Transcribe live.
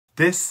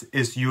This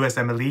is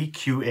USMLE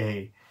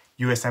QA,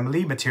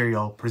 USMLE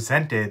material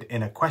presented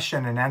in a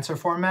question and answer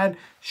format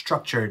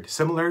structured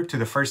similar to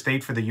the first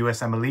aid for the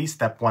USMLE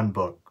Step 1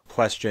 book.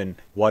 Question: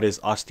 What is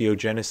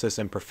osteogenesis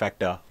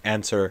imperfecta?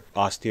 Answer: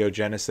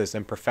 Osteogenesis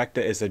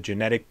imperfecta is a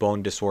genetic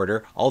bone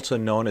disorder, also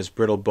known as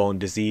brittle bone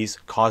disease,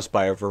 caused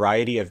by a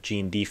variety of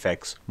gene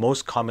defects,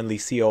 most commonly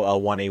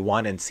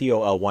COL1A1 and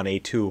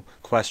COL1A2.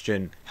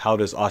 Question: How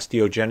does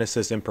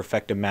osteogenesis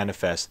imperfecta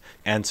manifest?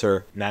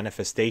 Answer: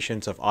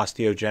 Manifestations of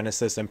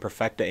osteogenesis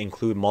imperfecta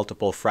include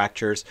multiple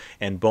fractures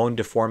and bone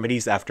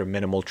deformities after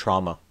minimal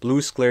trauma,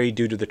 blue sclerae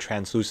due to the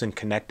translucent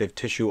connective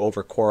tissue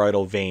over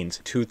choroidal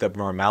veins, tooth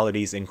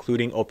abnormalities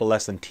including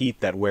opalescent teeth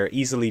that wear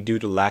easily due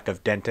to lack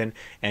of dentin,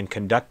 and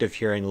conductive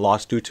hearing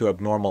loss due to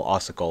abnormal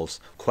ossicles.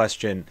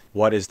 Question: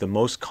 What is the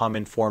most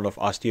common form of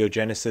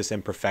osteogenesis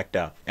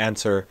imperfecta?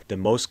 Answer: The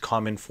most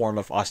common form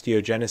of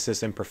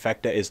osteogenesis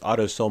imperfecta is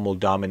autosomal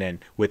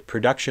dominant, with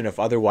production of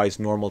otherwise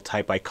normal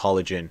type I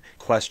collagen.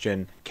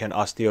 Question: Can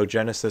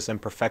osteogenesis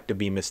imperfecta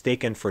be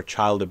mistaken for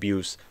child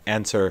abuse?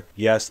 Answer: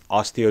 Yes,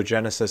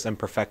 osteogenesis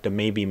imperfecta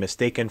may be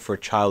mistaken for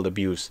child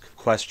abuse.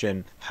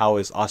 Question: How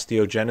is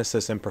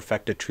osteogenesis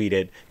imperfecta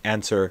treated?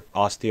 Answer: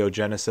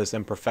 Osteogenesis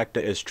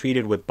imperfecta is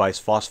treated with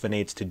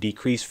bisphosphonates to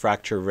decrease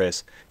fracture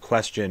risk.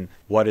 Question: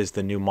 What is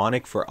the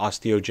mnemonic for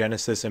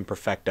osteogenesis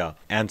imperfecta?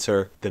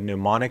 Answer: The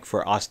mnemonic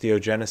for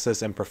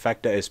osteogenesis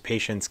imperfecta is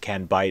patients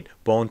can bite,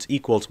 bones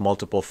equals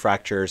multiple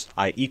fractures,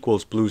 eye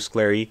equals blue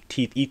sclerae,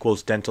 teeth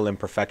equals dental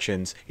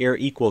imperfections, ear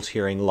equals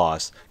hearing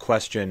loss.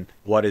 Question: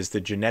 What is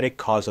the genetic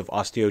cause of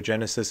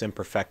osteogenesis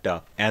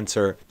imperfecta?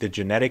 Answer: The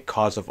genetic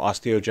cause of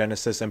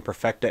osteogenesis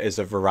imperfecta is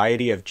a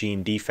variety of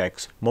gene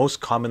defects,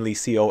 most commonly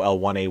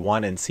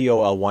COL1A1 and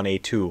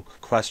COL1A2.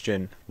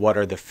 Question: What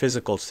are the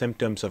physical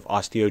symptoms of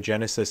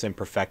osteogenesis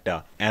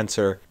imperfecta?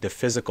 Answer: The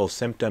physical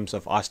symptoms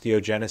of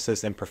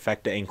osteogenesis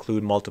imperfecta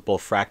include multiple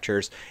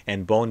fractures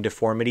and bone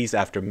deformities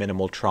after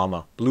minimal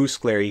trauma, blue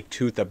sclerae,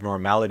 tooth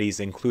abnormalities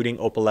including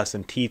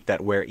opalescent teeth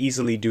that wear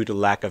easily due to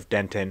lack of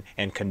dentin,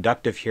 and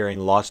conductive hearing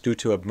loss due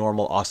to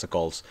abnormal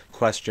ossicles.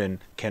 Question: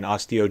 Can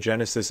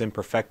osteogenesis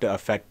imperfecta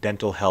affect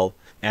dental health?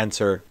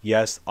 Answer: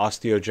 Yes,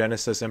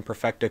 osteogenesis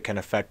imperfecta can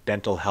affect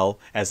dental health,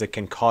 as it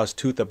can cause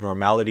tooth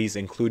abnormalities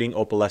including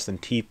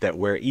opalescent teeth that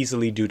wear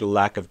easily due to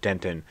lack of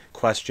dentin.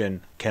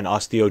 Question: Can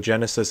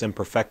osteogenesis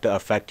imperfecta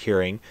affect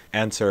hearing?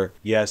 Answer: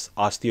 Yes,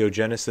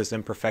 osteogenesis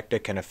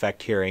imperfecta can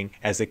affect hearing,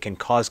 as it can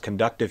cause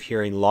conductive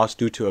hearing loss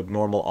due to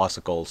abnormal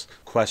ossicles.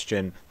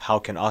 Question: How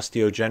can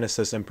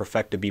osteogenesis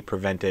imperfecta be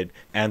prevented?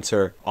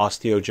 Answer: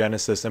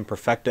 Osteogenesis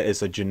imperfecta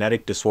is a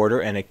genetic disorder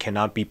and it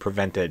cannot be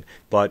prevented,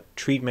 but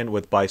treatment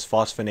with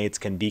bisphosphonates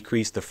can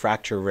decrease the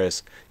fracture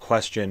risk.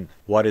 Question: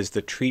 What is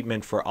the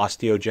treatment for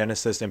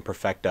osteogenesis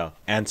imperfecta?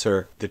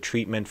 Answer: The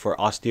treatment for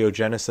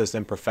osteogenesis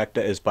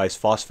imperfecta is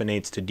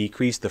bisphosphonates to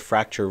decrease the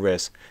fracture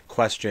risk.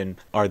 Question: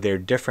 Are there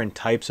different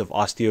types of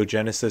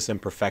osteogenesis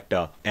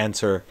imperfecta?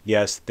 Answer: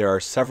 Yes, there are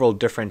several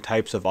different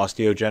types of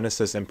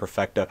osteogenesis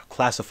imperfecta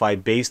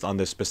classified based on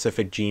the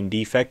specific gene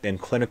defect and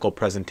clinical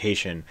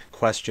presentation.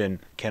 Question: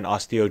 Can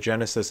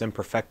osteogenesis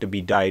imperfecta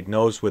be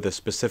diagnosed with a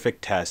specific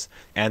test?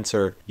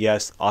 Answer: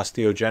 Yes,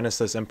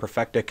 osteogenesis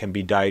imperfecta can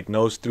be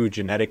diagnosed through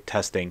genetic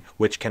testing,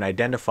 which can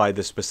identify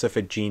the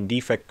specific gene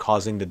defect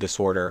causing the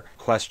disorder.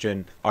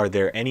 Question: Are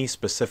there any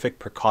specific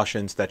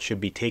precautions that should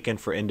be taken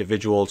for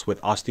individuals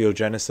with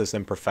osteogenesis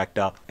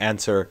imperfecta?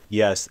 Answer: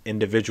 Yes,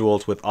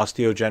 individuals with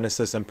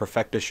osteogenesis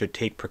imperfecta should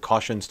take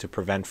precautions to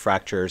prevent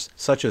fractures,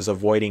 such as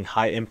avoiding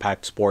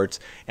high-impact sports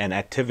and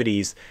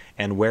activities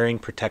and wearing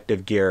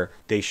protective gear.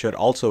 They should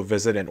also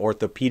visit an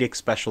orthopedic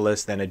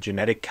specialist and a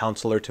genetic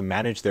counselor to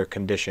manage their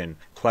condition.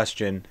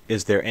 Question: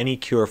 Is there any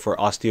cure for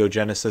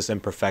osteogenesis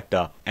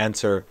imperfecta?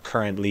 Answer: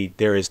 Currently,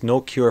 there is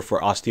no cure for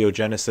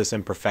osteogenesis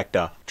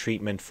imperfecta.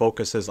 Treatment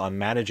focuses on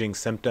managing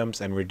symptoms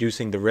and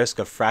reducing the risk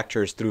of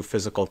fractures through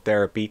physical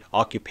therapy,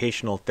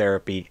 occupational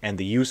therapy, and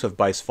the use of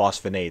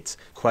bisphosphonates.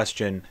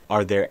 Question: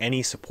 Are there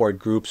any support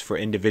groups for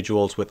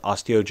individuals with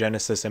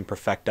osteogenesis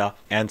imperfecta?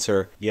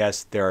 Answer: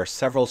 Yes, there are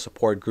several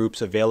support groups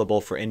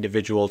available for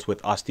individuals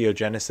with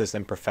osteogenesis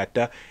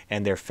imperfecta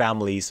and their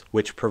families,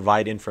 which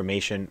provide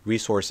information,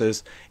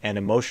 resources, and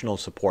emotional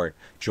support.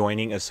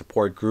 Joining a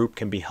support group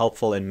can be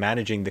helpful in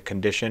managing the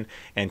condition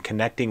and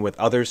connecting with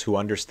others who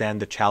understand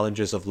the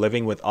challenges of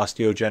living with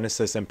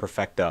osteogenesis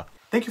imperfecta.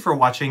 Thank you for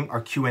watching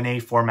our Q&A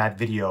format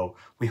video.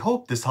 We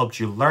hope this helped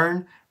you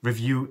learn,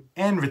 review,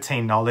 and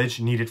retain knowledge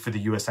needed for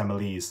the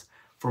USMLEs.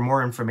 For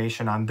more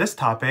information on this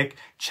topic,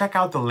 check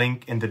out the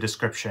link in the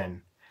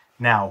description.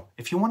 Now,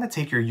 if you want to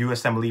take your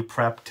USMLE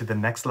prep to the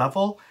next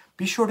level,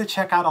 be sure to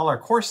check out all our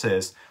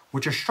courses,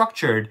 which are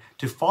structured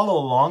to follow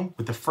along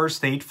with the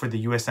first aid for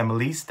the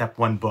USMLE Step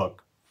 1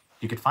 book.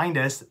 You can find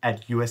us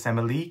at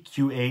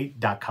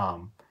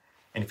usmleqa.com.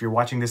 And if you're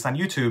watching this on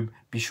YouTube,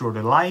 be sure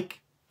to like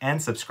and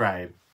subscribe.